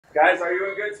Guys, are you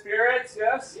in good spirits?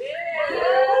 Yes?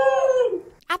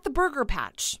 At the Burger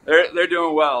Patch, They're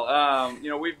doing well.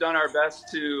 We've done our best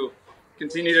to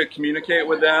continue to communicate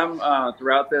with them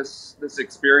throughout this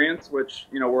experience, which,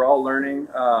 we're all learning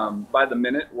by the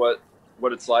minute what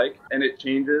it's like, and it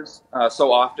changes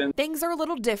so often. things are a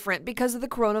little different because of the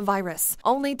coronavirus.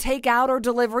 Only takeout or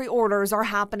delivery orders are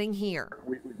happening here.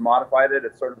 We've modified it.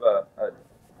 It's sort of a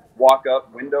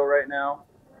walk-up window right now.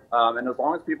 And as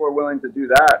long as people are willing to do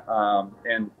that,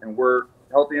 and we're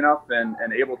healthy enough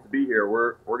and able to be here,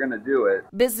 we're going to do it.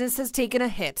 Business has taken a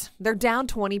hit. They're down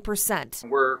 20%.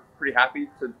 We're pretty happy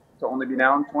to only be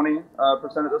down 20%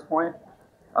 at this point.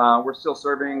 We're still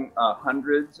serving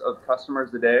hundreds of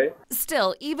customers a day.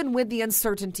 Still, even with the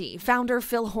uncertainty, founder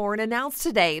Phil Horn announced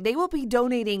today they will be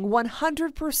donating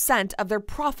 100% of their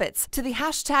profits to the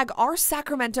hashtag Our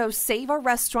Sacramento Save Our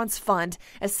Restaurants Fund,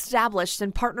 established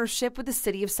in partnership with the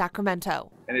city of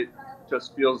Sacramento. And it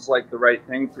just feels like the right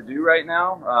thing to do right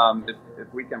now.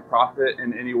 If we can profit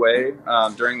in any way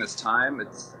during this time, it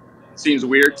seems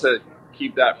weird to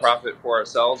keep that profit for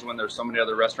ourselves when there's so many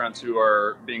other restaurants who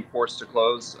are being forced to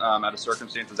close out of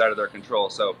circumstances out of their control.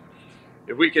 So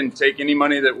if we can take any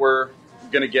money that we're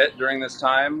going to get during this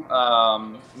time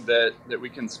that we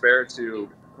can spare to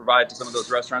provide to some of those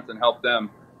restaurants and help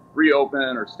them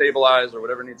reopen or stabilize or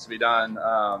whatever needs to be done,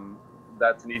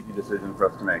 that's an easy decision for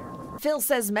us to make. Phil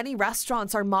says many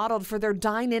restaurants are modeled for their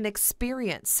dine-in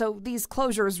experience, so these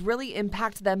closures really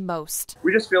impact them most.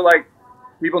 We just feel like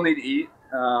people need to eat.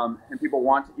 And people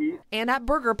want to eat. And at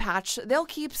Burger Patch, they'll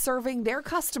keep serving their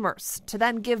customers to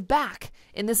then give back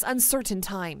in this uncertain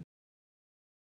time.